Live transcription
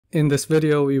In this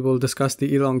video, we will discuss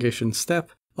the elongation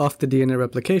step of the DNA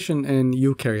replication in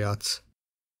eukaryotes.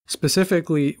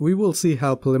 Specifically, we will see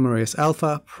how polymerase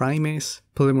alpha, primase,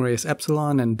 polymerase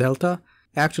epsilon, and delta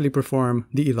actually perform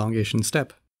the elongation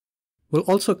step. We'll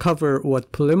also cover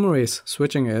what polymerase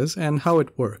switching is and how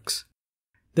it works.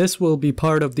 This will be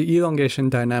part of the elongation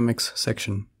dynamics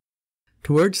section.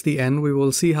 Towards the end, we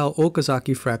will see how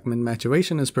Okazaki fragment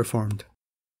maturation is performed.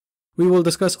 We will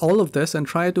discuss all of this and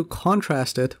try to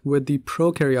contrast it with the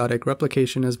prokaryotic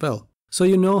replication as well, so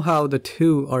you know how the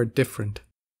two are different.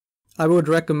 I would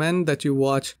recommend that you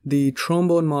watch the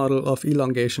trombone model of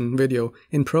elongation video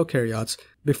in prokaryotes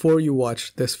before you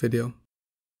watch this video.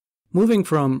 Moving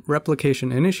from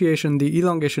replication initiation, the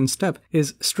elongation step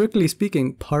is strictly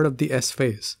speaking part of the S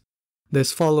phase.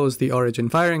 This follows the origin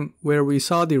firing where we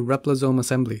saw the replisome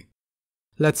assembly.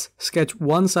 Let's sketch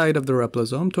one side of the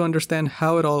replisome to understand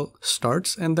how it all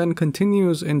starts and then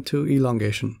continues into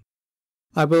elongation.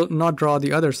 I will not draw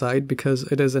the other side because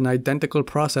it is an identical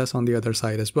process on the other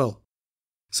side as well.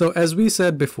 So as we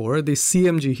said before, the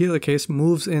CMG helicase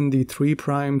moves in the 3'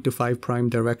 to 5'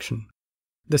 direction.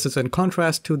 This is in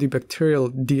contrast to the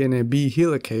bacterial DNA B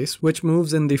helicase, which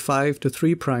moves in the 5 to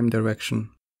 3'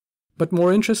 direction. But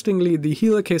more interestingly, the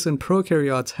helicase in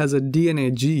prokaryotes has a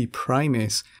DNA G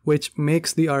primase, which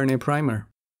makes the RNA primer.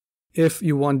 If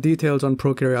you want details on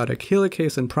prokaryotic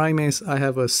helicase and primase, I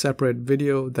have a separate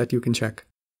video that you can check.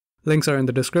 Links are in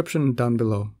the description down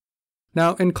below.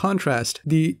 Now, in contrast,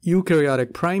 the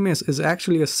eukaryotic primase is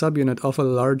actually a subunit of a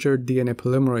larger DNA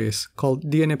polymerase called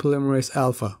DNA polymerase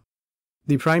alpha.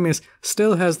 The primase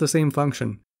still has the same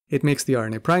function. It makes the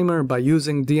RNA primer by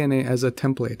using DNA as a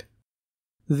template.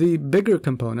 The bigger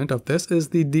component of this is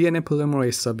the DNA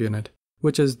polymerase subunit,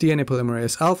 which is DNA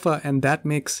polymerase alpha, and that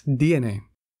makes DNA.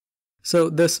 So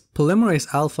this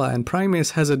polymerase alpha and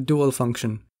primase has a dual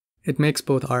function. It makes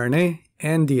both RNA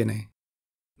and DNA.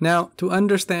 Now, to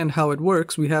understand how it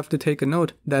works, we have to take a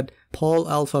note that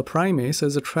Pol-alpha primase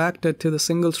is attracted to the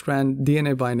single-strand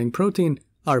DNA binding protein,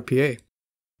 RPA.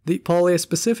 The Pol-A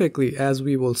specifically, as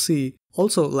we will see,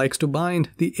 also likes to bind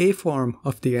the A form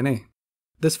of DNA.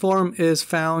 This form is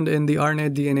found in the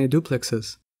RNA-DNA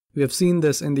duplexes. We have seen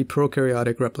this in the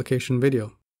prokaryotic replication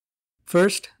video.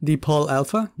 First, the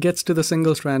Pol-alpha gets to the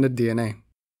single-stranded DNA.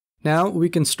 Now we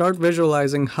can start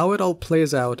visualizing how it all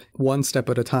plays out one step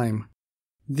at a time.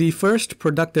 The first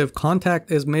productive contact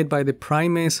is made by the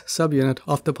primase subunit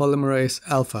of the polymerase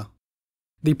alpha.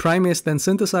 The primase then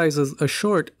synthesizes a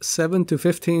short 7 to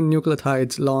 15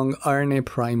 nucleotides long RNA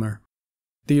primer.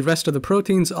 The rest of the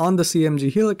proteins on the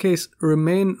CMG helicase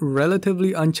remain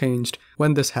relatively unchanged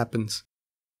when this happens.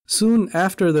 Soon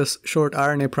after this short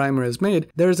RNA primer is made,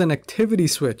 there is an activity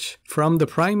switch from the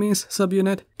primase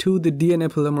subunit to the DNA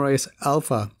polymerase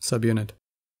alpha subunit.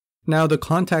 Now the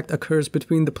contact occurs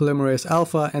between the polymerase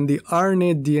alpha and the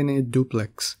RNA-DNA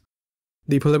duplex.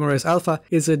 The polymerase alpha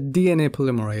is a DNA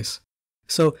polymerase.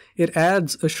 So it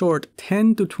adds a short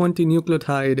 10 to 20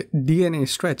 nucleotide DNA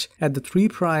stretch at the 3'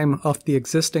 of the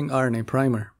existing RNA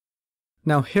primer.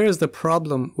 Now here's the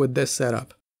problem with this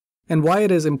setup, and why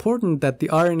it is important that the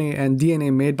RNA and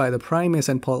DNA made by the primase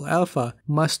and Pol-alpha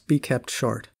must be kept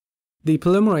short. The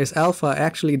polymerase alpha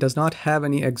actually does not have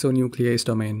any exonuclease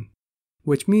domain,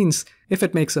 which means if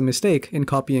it makes a mistake in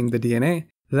copying the DNA,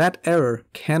 that error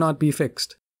cannot be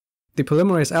fixed. The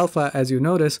polymerase alpha, as you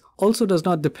notice, also does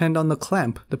not depend on the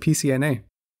clamp, the PCNA.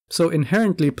 So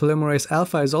inherently, polymerase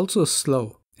alpha is also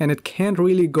slow, and it can't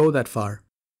really go that far.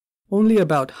 Only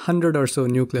about 100 or so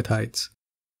nucleotides.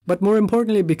 But more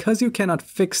importantly, because you cannot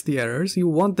fix the errors, you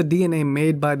want the DNA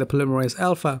made by the polymerase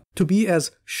alpha to be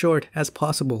as short as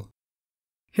possible.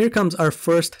 Here comes our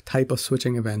first type of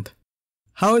switching event.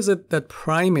 How is it that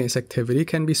primase activity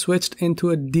can be switched into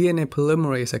a DNA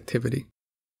polymerase activity?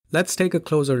 Let's take a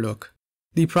closer look.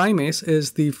 The primase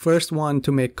is the first one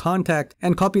to make contact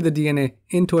and copy the DNA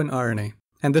into an RNA,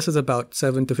 and this is about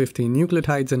 7 to 15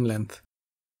 nucleotides in length.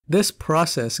 This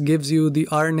process gives you the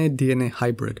RNA-DNA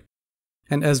hybrid.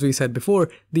 And as we said before,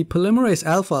 the polymerase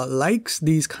alpha likes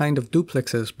these kind of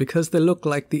duplexes because they look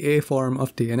like the A form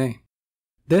of DNA.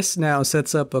 This now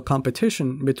sets up a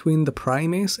competition between the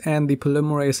primase and the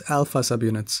polymerase alpha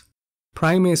subunits.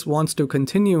 Primase wants to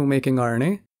continue making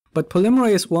RNA, but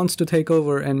polymerase wants to take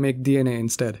over and make DNA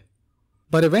instead.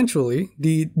 But eventually,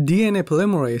 the DNA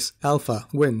polymerase alpha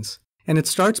wins, and it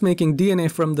starts making DNA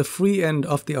from the free end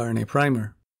of the RNA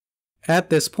primer. At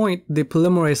this point, the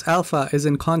polymerase alpha is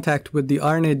in contact with the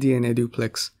RNA-DNA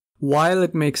duplex, while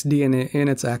it makes DNA in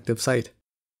its active site.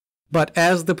 But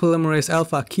as the polymerase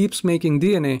alpha keeps making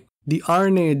DNA, the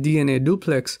RNA-DNA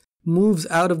duplex moves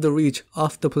out of the reach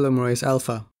of the polymerase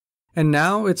alpha. and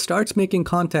now it starts making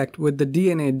contact with the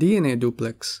DNA-DNA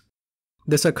duplex.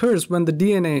 This occurs when the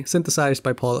DNA synthesized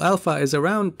by Pol-alpha is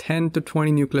around 10 to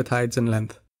 20 nucleotides in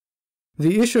length.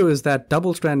 The issue is that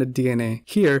double-stranded DNA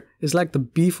here is like the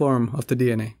B form of the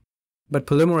DNA, but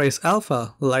polymerase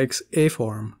alpha likes A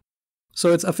form.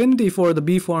 So its affinity for the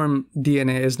B form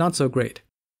DNA is not so great.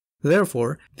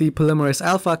 Therefore, the polymerase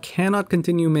alpha cannot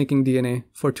continue making DNA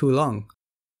for too long.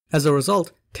 As a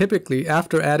result, typically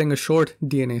after adding a short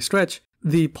DNA stretch,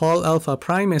 the Pol-alpha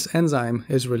primase enzyme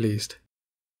is released.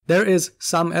 There is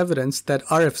some evidence that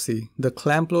RFC, the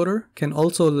clamp loader, can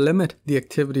also limit the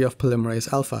activity of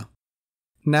polymerase alpha.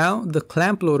 Now, the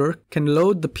clamp loader can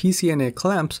load the PCNA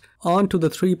clamps onto the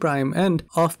 3' end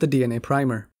of the DNA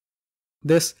primer.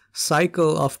 This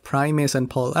cycle of primase and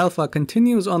Pol-alpha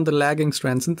continues on the lagging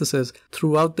strand synthesis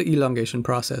throughout the elongation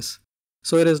process,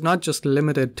 so it is not just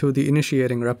limited to the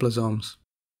initiating replisomes.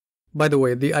 By the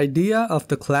way, the idea of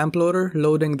the clamp loader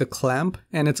loading the clamp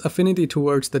and its affinity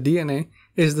towards the DNA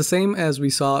is the same as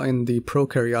we saw in the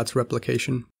prokaryotes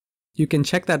replication. You can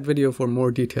check that video for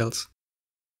more details.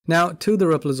 Now, to the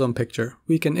replisome picture,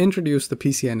 we can introduce the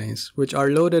PCNAs, which are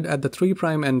loaded at the 3'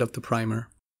 end of the primer.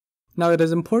 Now, it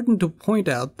is important to point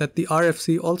out that the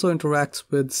RFC also interacts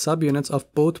with subunits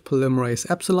of both polymerase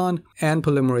epsilon and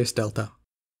polymerase delta.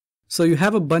 So you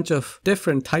have a bunch of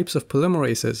different types of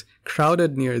polymerases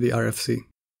crowded near the RFC.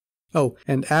 Oh,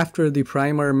 and after the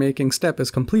primer making step is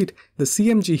complete, the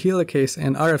CMG helicase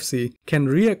and RFC can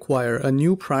reacquire a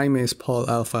new primase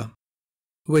Pol-alpha,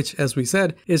 which, as we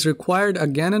said, is required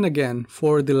again and again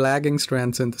for the lagging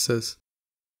strand synthesis.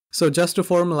 So just to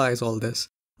formalize all this,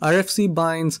 RFC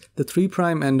binds the 3'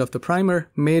 end of the primer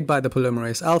made by the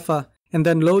polymerase alpha and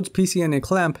then loads PCNA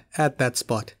clamp at that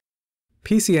spot.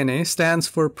 PCNA stands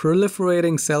for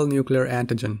Proliferating Cell Nuclear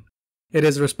Antigen. It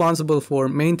is responsible for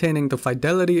maintaining the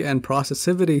fidelity and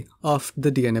processivity of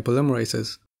the DNA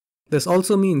polymerases. This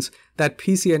also means that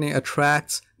PCNA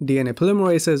attracts DNA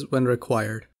polymerases when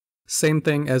required. Same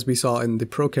thing as we saw in the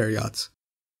prokaryotes.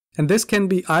 And this can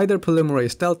be either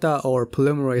polymerase delta or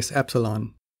polymerase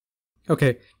epsilon.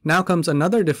 Okay, now comes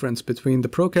another difference between the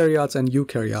prokaryotes and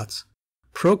eukaryotes.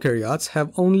 Prokaryotes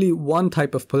have only one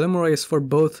type of polymerase for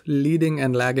both leading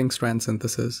and lagging strand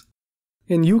synthesis.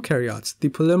 In eukaryotes, the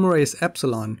polymerase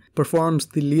epsilon performs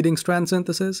the leading strand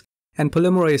synthesis, and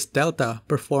polymerase delta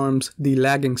performs the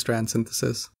lagging strand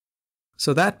synthesis.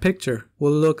 So that picture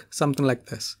will look something like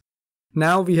this.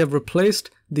 Now we have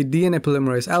replaced the DNA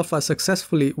polymerase alpha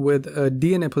successfully with a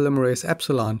DNA polymerase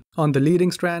epsilon on the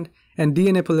leading strand and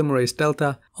DNA polymerase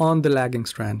delta on the lagging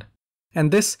strand.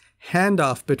 And this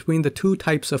handoff between the two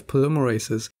types of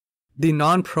polymerases, the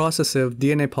non-processive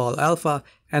DNA Pol-alpha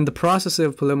and the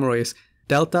processive polymerase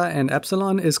delta and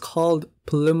epsilon, is called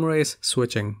polymerase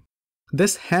switching.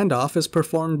 This handoff is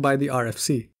performed by the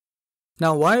RFC.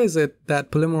 Now, why is it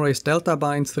that polymerase delta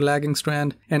binds the lagging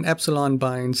strand and epsilon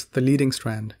binds the leading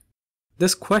strand?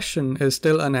 This question is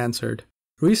still unanswered.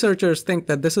 Researchers think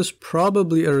that this is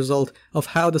probably a result of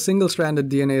how the single-stranded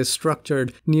DNA is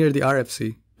structured near the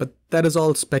RFC, but that is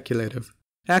all speculative.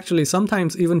 Actually,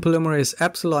 sometimes even polymerase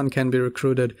epsilon can be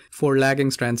recruited for lagging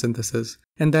strand synthesis,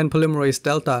 and then polymerase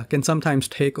delta can sometimes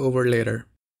take over later.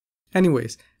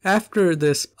 Anyways, after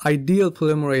this ideal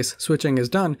polymerase switching is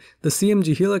done, the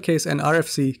CMG helicase and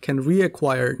RFC can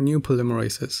reacquire new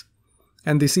polymerases.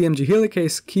 And the CMG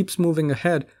helicase keeps moving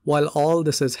ahead while all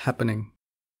this is happening.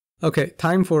 Okay,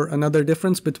 time for another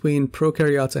difference between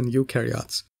prokaryotes and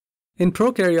eukaryotes. In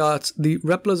prokaryotes, the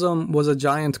replisome was a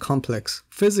giant complex,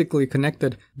 physically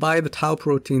connected by the tau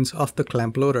proteins of the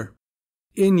clamp loader.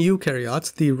 In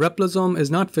eukaryotes, the replisome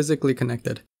is not physically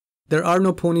connected. There are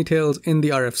no ponytails in the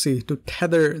RFC to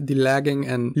tether the lagging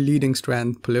and leading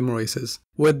strand polymerases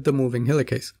with the moving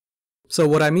helicase. So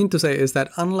what I mean to say is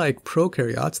that unlike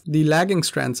prokaryotes, the lagging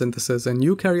strand synthesis in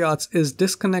eukaryotes is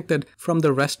disconnected from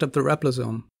the rest of the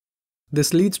replisome.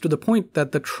 This leads to the point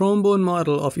that the trombone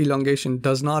model of elongation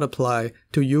does not apply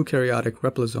to eukaryotic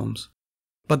replisomes.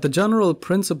 But the general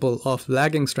principle of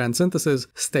lagging strand synthesis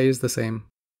stays the same.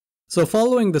 So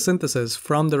following the synthesis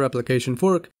from the replication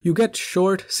fork, you get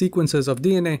short sequences of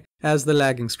DNA as the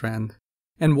lagging strand,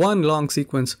 and one long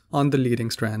sequence on the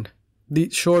leading strand. The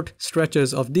short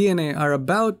stretches of DNA are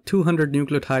about 200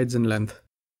 nucleotides in length.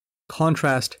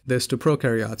 Contrast this to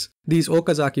prokaryotes. These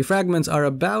Okazaki fragments are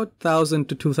about 1,000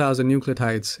 to 2,000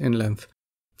 nucleotides in length.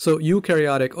 So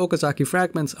eukaryotic Okazaki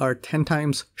fragments are 10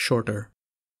 times shorter.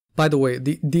 By the way,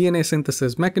 the DNA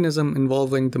synthesis mechanism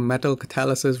involving the metal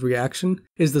catalysis reaction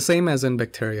is the same as in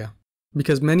bacteria,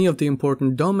 because many of the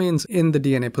important domains in the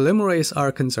DNA polymerase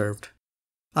are conserved.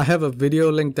 I have a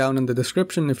video link down in the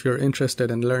description if you're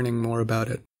interested in learning more about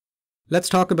it. Let's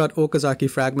talk about Okazaki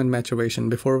fragment maturation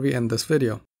before we end this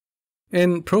video.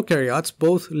 In prokaryotes,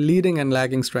 both leading and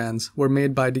lagging strands were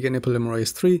made by DNA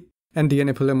polymerase III, and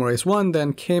DNA polymerase I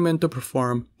then came in to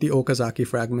perform the Okazaki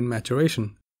fragment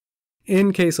maturation.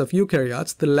 In case of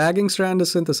eukaryotes, the lagging strand is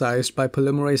synthesized by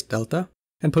polymerase delta,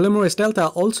 and polymerase delta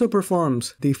also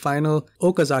performs the final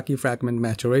Okazaki fragment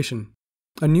maturation.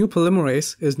 A new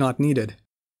polymerase is not needed.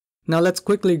 Now let's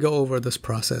quickly go over this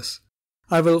process.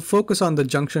 I will focus on the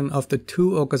junction of the two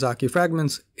Okazaki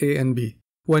fragments A and B,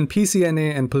 when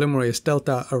PCNA and polymerase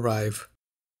delta arrive.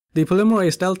 The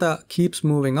polymerase delta keeps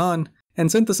moving on and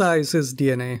synthesizes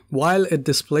DNA while it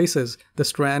displaces the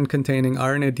strand containing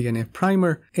RNA-DNA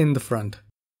primer in the front.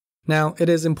 Now, it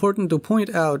is important to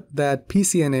point out that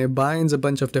PCNA binds a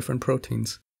bunch of different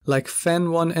proteins, like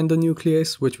FEN1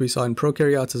 endonuclease, which we saw in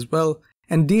prokaryotes as well,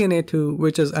 and DNA2,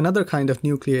 which is another kind of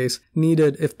nuclease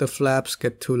needed if the flaps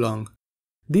get too long.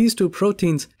 These two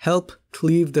proteins help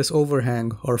cleave this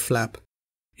overhang or flap.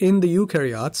 In the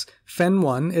eukaryotes,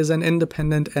 FEN1 is an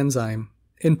independent enzyme.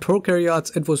 In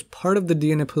prokaryotes, it was part of the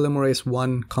DNA polymerase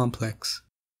I complex.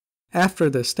 After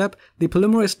this step, the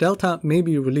polymerase delta may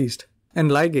be released, and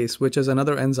ligase, which is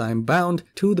another enzyme bound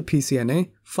to the PCNA,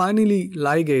 finally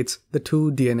ligates the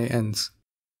two DNA ends.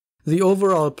 The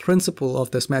overall principle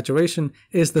of this maturation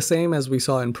is the same as we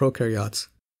saw in prokaryotes.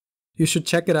 You should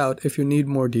check it out if you need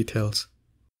more details.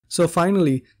 So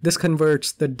finally, this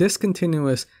converts the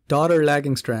discontinuous daughter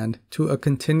lagging strand to a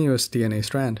continuous DNA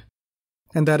strand.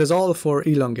 And that is all for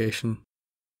elongation.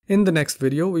 In the next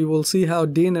video, we will see how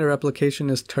DNA replication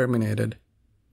is terminated.